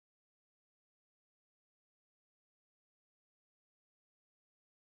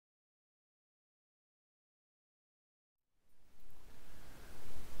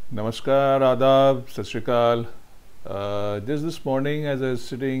Namaskar, Adab, Sat Shri Akal. Just this morning, as I was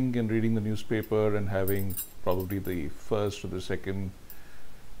sitting and reading the newspaper and having probably the first or the second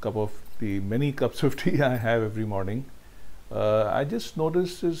cup of the many cups of tea I have every morning, I just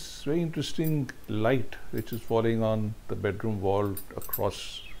noticed this very interesting light which is falling on the bedroom wall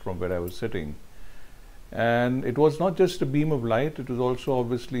across from where I was sitting. And it was not just a beam of light, it was also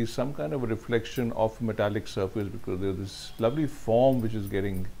obviously some kind of a reflection of a metallic surface, because there's this lovely form which is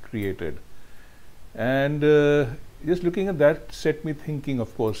getting created. And just looking at that set me thinking,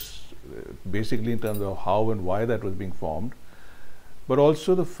 of course, basically in terms of how and why that was being formed, but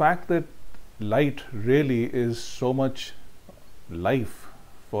also the fact that light really is so much life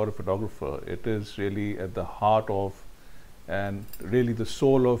for a photographer. It is really at the heart of and really the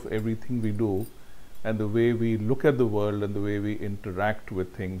soul of everything we do, and the way we look at the world and the way we interact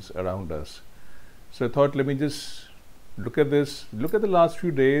with things around us. So I thought, let me just look at this, look at the last few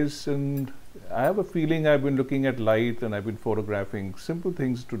days, and I have a feeling I've been looking at light and I've been photographing simple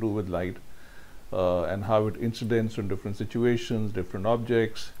things to do with light and how it incidents in different situations, different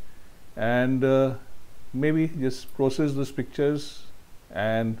objects, and maybe just process those pictures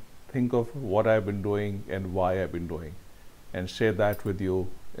and think of what I've been doing and why I've been doing, and share that with you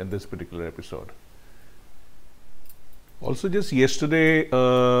in this particular episode. Also, just yesterday,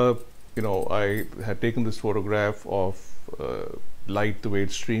 I had taken this photograph of light the way it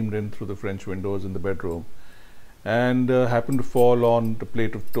streamed in through the French windows in the bedroom, and happened to fall on the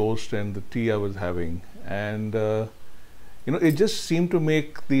plate of toast and the tea I was having, and it just seemed to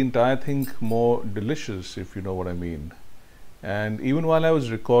make the entire thing more delicious, if you know what I mean. And even while I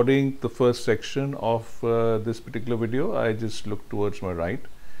was recording the first section of this particular video, I just looked towards my right,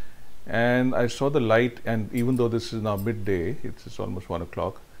 and I saw the light, and even though this is now midday, it's almost 1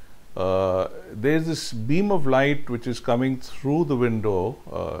 o'clock, there's this beam of light which is coming through the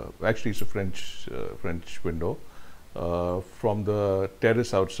window. Actually, it's a French window from the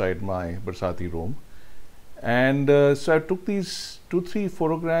terrace outside my Barsati room. And so I took these 2-3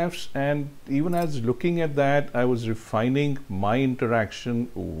 photographs, and even as looking at that, I was refining my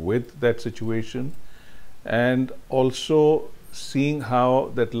interaction with that situation, and also seeing how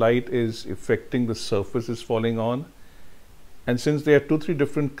that light is affecting the surfaces falling on. And since there are 2-3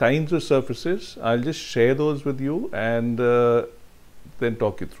 different kinds of surfaces, I'll just share those with you and then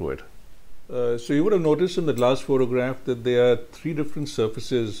talk you through it. So you would have noticed in the last photograph that there are 3 different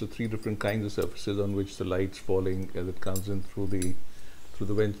surfaces, 3 different kinds of surfaces on which the light's falling as it comes in through the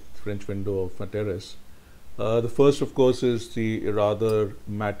French window of my terrace. The first, of course, is the rather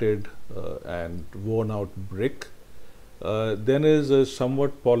matted and worn out brick. Then is a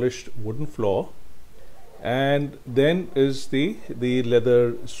somewhat polished wooden floor, and then is the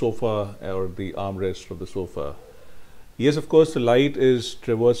leather sofa or the armrest of the sofa. Yes, of course, the light is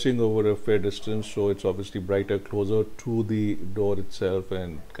traversing over a fair distance, so it's obviously brighter closer to the door itself,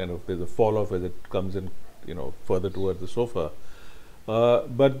 and kind of there's a fall off as it comes in, further towards the sofa.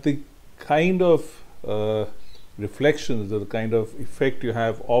 But the kind of reflections, or the kind of effect you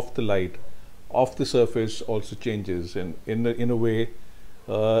have of the light of the surface also changes, and in a way,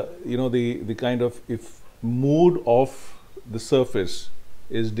 the kind of mood of the surface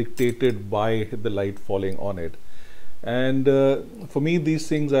is dictated by the light falling on it. And for me, these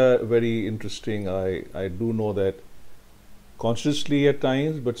things are very interesting. I do know that consciously at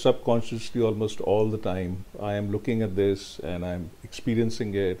times, but subconsciously almost all the time, I am looking at this and I'm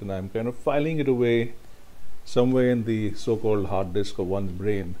experiencing it, and I'm kind of filing it away somewhere in the so-called hard disk of one's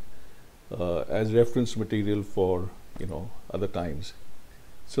brain, as reference material for other times.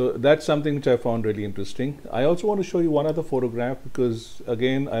 So that's something which I found really interesting. I also want to show you one other photograph, because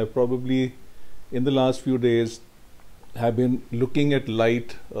again, I probably in the last few days have been looking at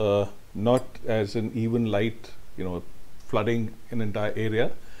light not as an even light flooding an entire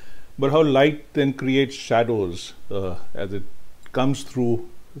area, but how light then creates shadows as it comes through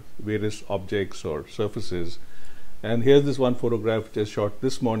various objects or surfaces. And here's this one photograph which I shot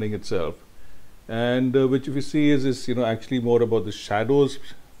this morning itself, and which, if you see, is actually more about the shadows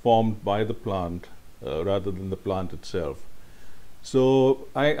formed by the plant rather than the plant itself. So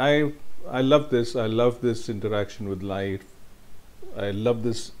I love this. I love this interaction with light. I love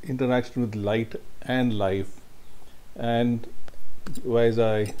this interaction with light and life. And as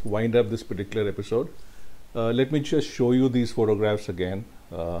I wind up this particular episode, let me just show you these photographs again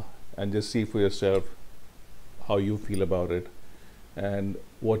and just see for yourself how you feel about it, and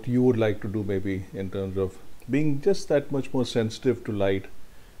what you would like to do maybe in terms of being just that much more sensitive to light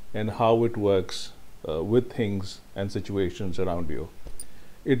and how it works with things and situations around you.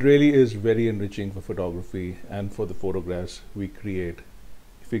 It really is very enriching for photography and for the photographs we create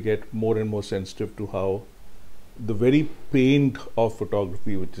we get more and more sensitive to how the very paint of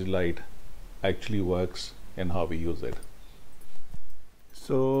photography, which is light, actually works and how we use it.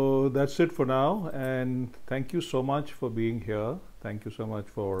 So that's it for now, and thank you so much for being here. Thank you so much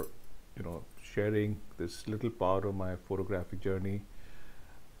for sharing this little part of my photographic journey.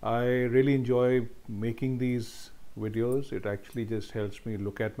 I really enjoy making these videos. It actually just helps me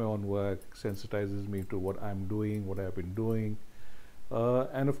look at my own work, sensitizes me to what I'm doing, what I've been doing,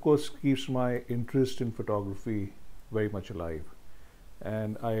 and of course keeps my interest in photography very much alive,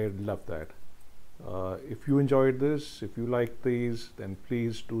 and I love that. If you enjoyed this, if you like these, then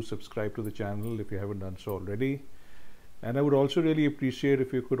please do subscribe to the channel if you haven't done so already. And I would also really appreciate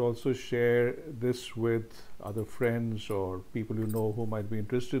if you could also share this with other friends or people you know who might be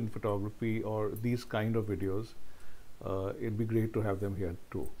interested in photography or these kind of videos. It'd be great to have them here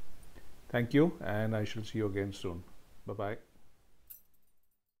too. Thank you, and I shall see you again soon. Bye-bye.